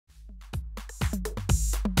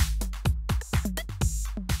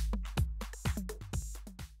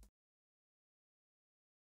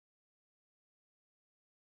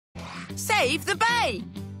Save the bay!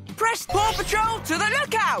 Press PAW Patrol to the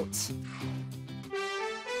lookout!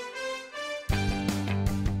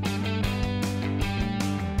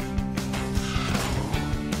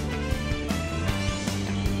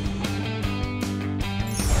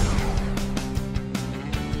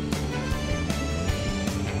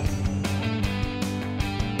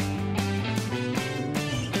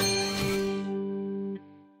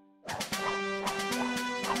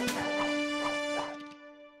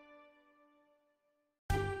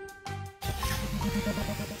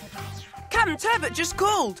 Captain Turbot just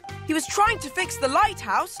called. He was trying to fix the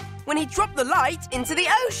lighthouse when he dropped the light into the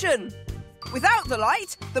ocean. Without the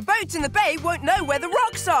light, the boats in the bay won't know where the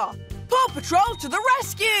rocks are. PAW Patrol to the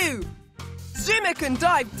rescue! Zuma can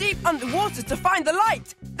dive deep underwater to find the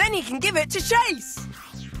light. Then he can give it to Chase.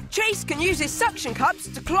 Chase can use his suction cups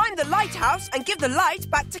to climb the lighthouse and give the light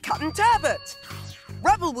back to Captain Turbot.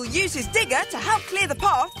 Rubble will use his digger to help clear the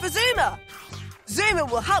path for Zuma. Zuma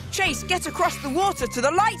will help Chase get across the water to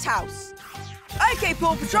the lighthouse. OK,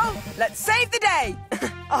 PAW Patrol, let's save the day.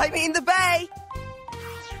 I mean the bay.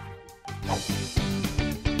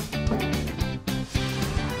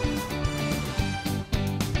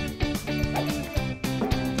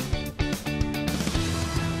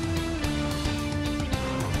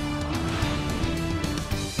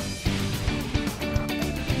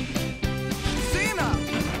 Zuma.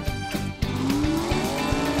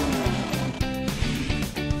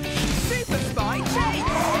 Super Spy Chase.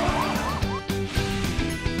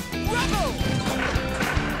 Rubble!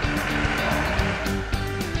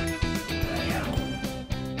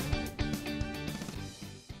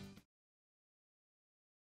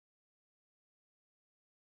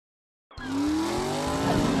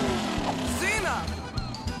 Zuma!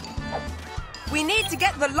 We need to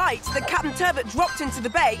get the light that Captain Turbot dropped into the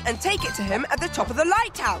bay and take it to him at the top of the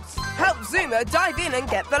lighthouse. Help Zuma dive in and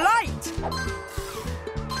get the light.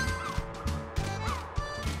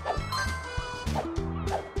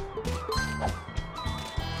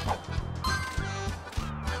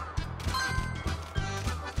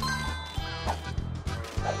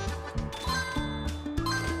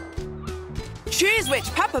 Choose which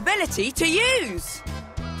PAW ability to use.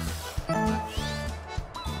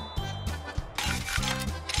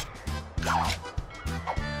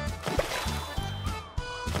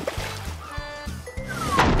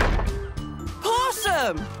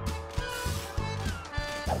 Awesome!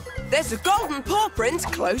 There's a golden paw print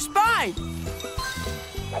close by.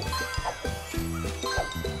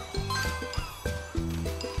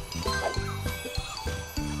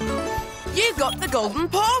 You got the golden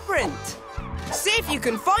paw print. See if you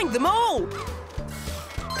can find them all.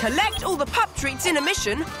 Collect all the pup treats in a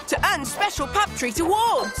mission to earn special pup treat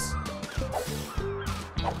awards.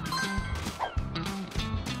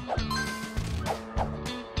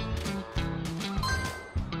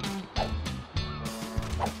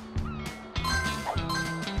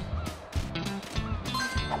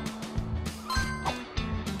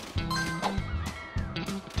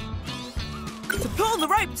 To pull the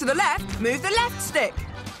rope to the left, move the left stick.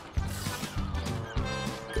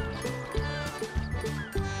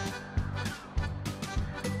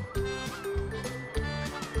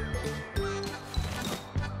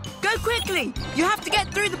 Go quickly! You have to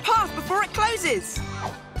get through the path before it closes.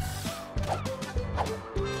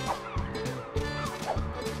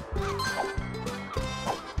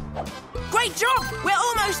 Great job! We're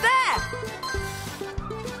almost there!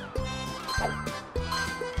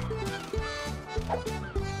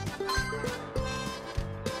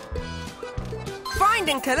 Find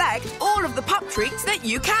and collect all of the pup treats that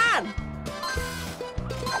you can.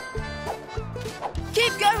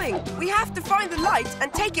 Keep going. We have to find the light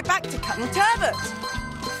and take it back to Captain Turbot.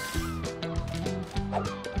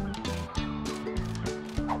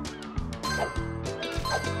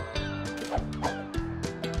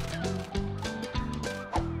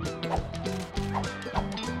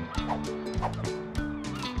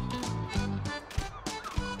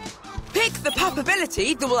 Pick the pup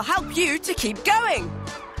ability that will help you to keep going.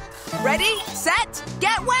 Ready, set,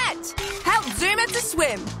 get wet. Help Zuma to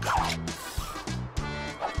swim.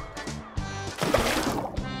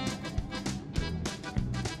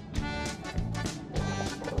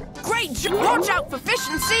 Watch out for fish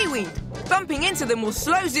and seaweed. Bumping into them will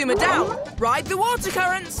slow Zuma down. Ride the water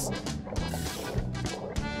currents.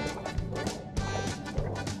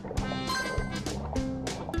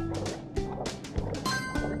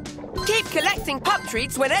 Keep collecting pup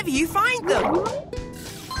treats whenever you find them.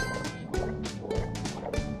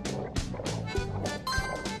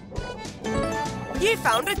 You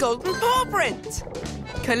found a golden paw print.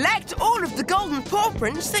 Collect all of the golden paw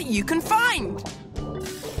prints that you can find.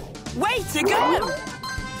 Way to go!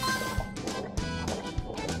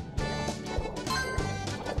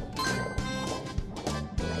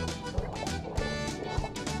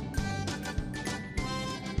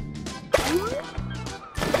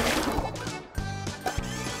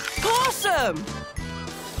 Awesome!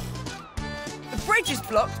 The bridge is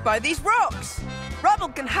blocked by these rocks. Rubble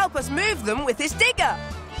can help us move them with his digger.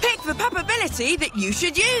 Pick the pup ability that you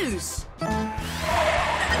should use.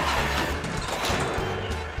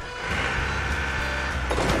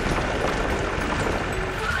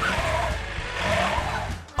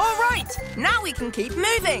 All right, now we can keep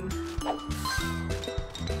moving.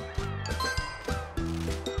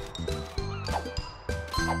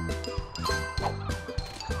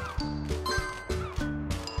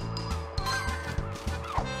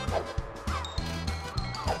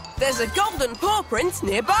 There's a golden paw print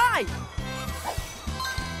nearby.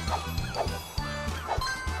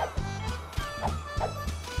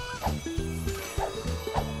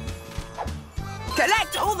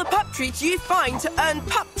 Collect all the pup treats you find to earn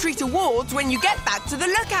pup treat awards when you get back to the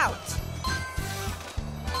lookout.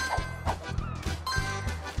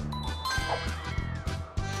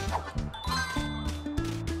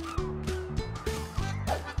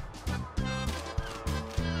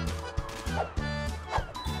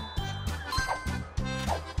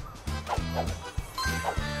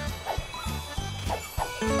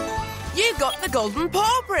 You got the golden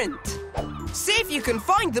paw print. See if you can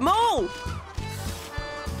find them all.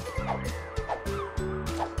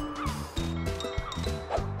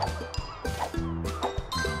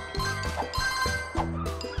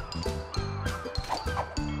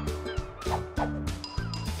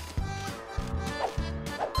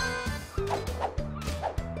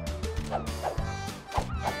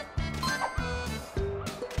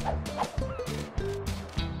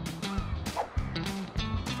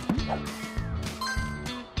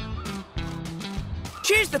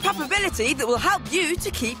 Choose the pup ability that will help you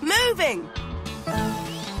to keep moving.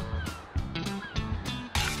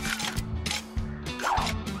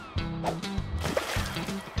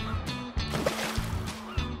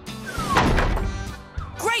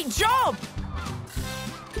 Great job!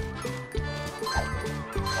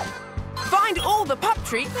 Find all the pup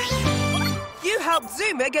treats. You helped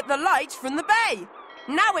Zuma get the light from the bay.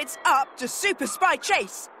 Now it's up to Super Spy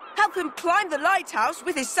Chase. Help him climb the lighthouse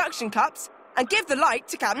with his suction cups and give the light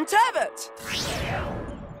to Captain Turbot.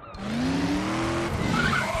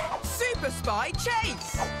 Super Spy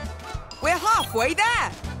Chase! We're halfway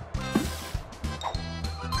there.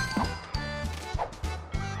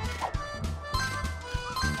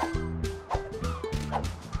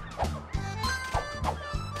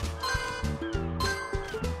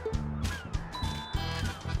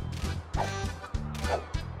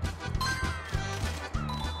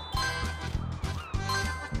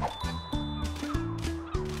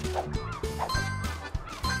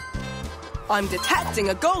 I'm detecting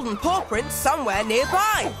a golden paw print somewhere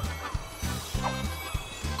nearby.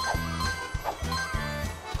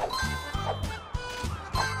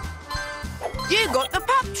 You got the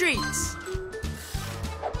pup treats.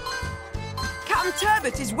 Captain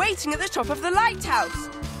Turbot is waiting at the top of the lighthouse.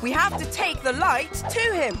 We have to take the light to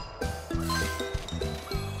him.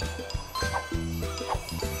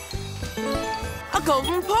 A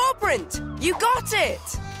golden paw print. You got it.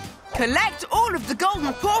 Collect all of the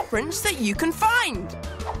golden paw prints that you can find.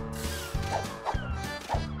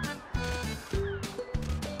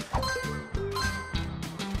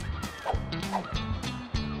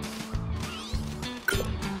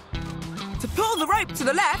 To pull the rope to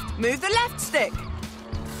the left, move the left stick.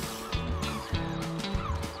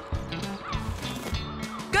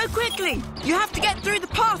 Go quickly! You have to get through the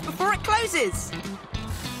path before it closes.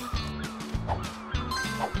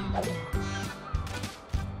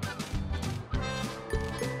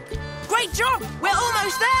 Great job! We're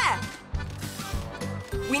almost there!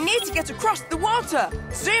 We need to get across the water.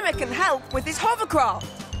 Zuma can help with his hovercraft.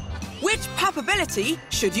 Which pup ability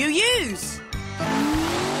should you use?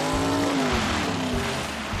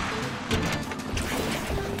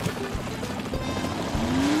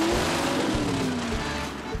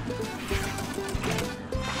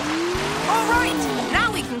 All right,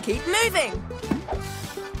 now we can keep moving.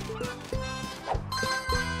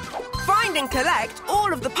 Find and collect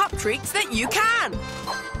all of the pup treats that you can.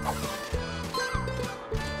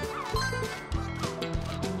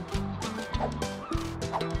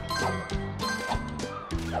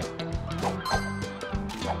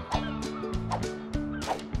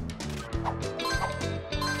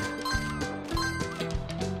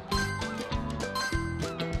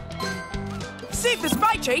 Super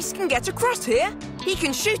Spy Chase can get across here. He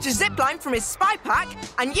can shoot a zipline from his spy pack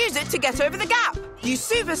and use it to get over the gap. Use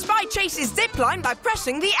Super Spy Chase's zipline by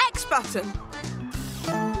pressing the X button.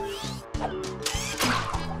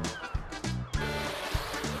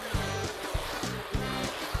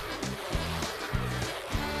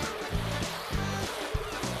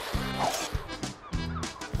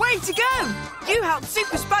 Way to go! You helped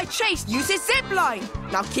Super Spy Chase use his zipline.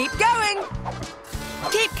 Now keep going.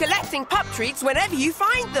 Keep collecting pup treats whenever you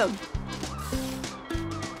find them.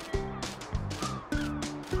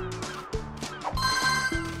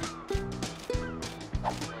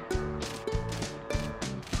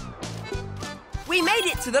 We made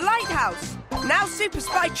it to the lighthouse. Now Super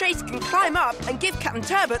Spy Chase can climb up and give Captain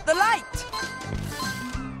Turbot the light.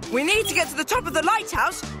 We need to get to the top of the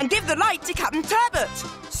lighthouse and give the light to Captain Turbot.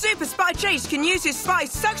 Super Spy Chase can use his spy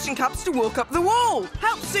suction cups to walk up the wall.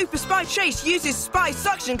 Help Super Spy Chase use his spy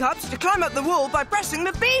suction cups to climb up the wall by pressing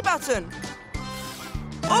the B button.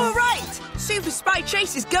 All right, Super Spy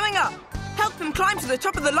Chase is going up. Help him climb to the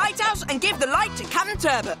top of the lighthouse and give the light to Captain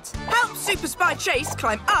Turbot. Help Super Spy Chase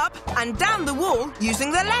climb up and down the wall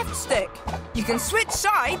using the left stick. You can switch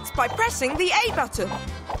sides by pressing the A button.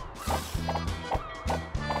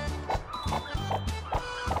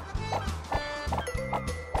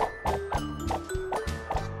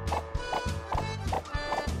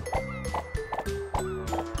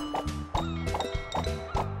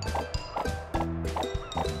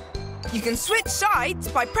 You can switch sides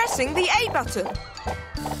by pressing the A button.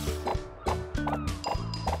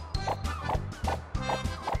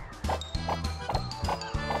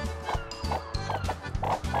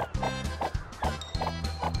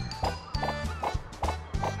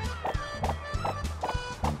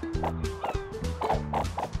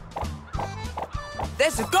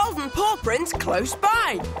 There's a golden paw print close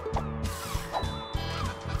by.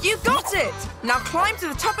 You got it! Now climb to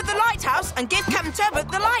the top of the lighthouse and give Captain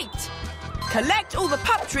Turbot the light. Collect all the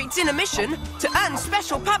pup treats in a mission to earn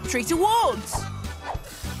special pup treat awards.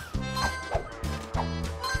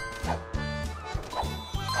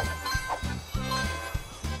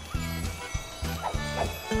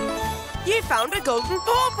 You found a golden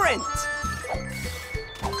paw print.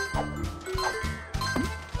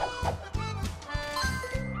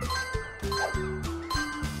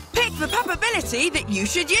 Pick the pup ability that you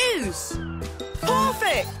should use.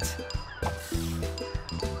 Perfect!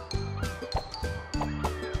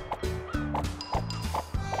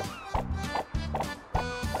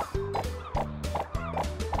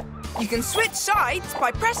 You can switch sides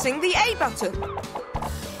by pressing the A button.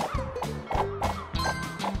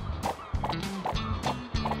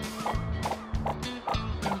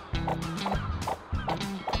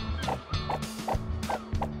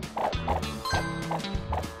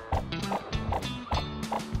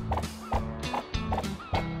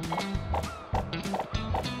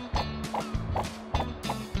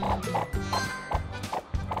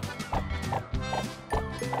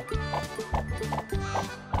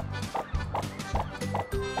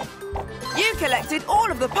 You collected all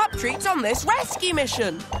of the pup treats on this rescue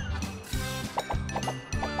mission.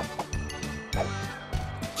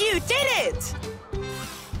 You did it!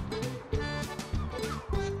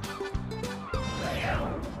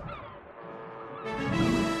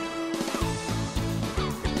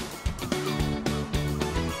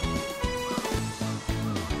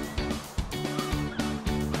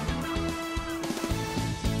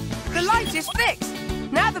 The light is fixed.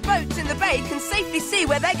 Now the boats in the bay can safely see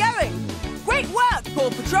where they're going. Great work, Paw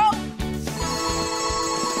Patrol!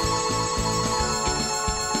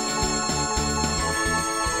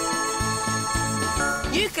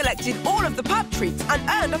 You collected all of the pup treats and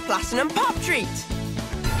earned a platinum pup treat.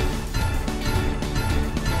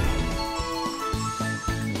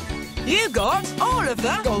 You got all of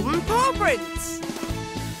the golden paw prints.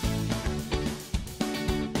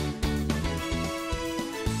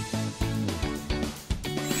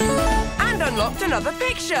 And unlocked another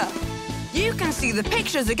picture. You can see the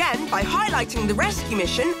pictures again by highlighting the rescue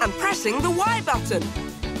mission and pressing the Y button.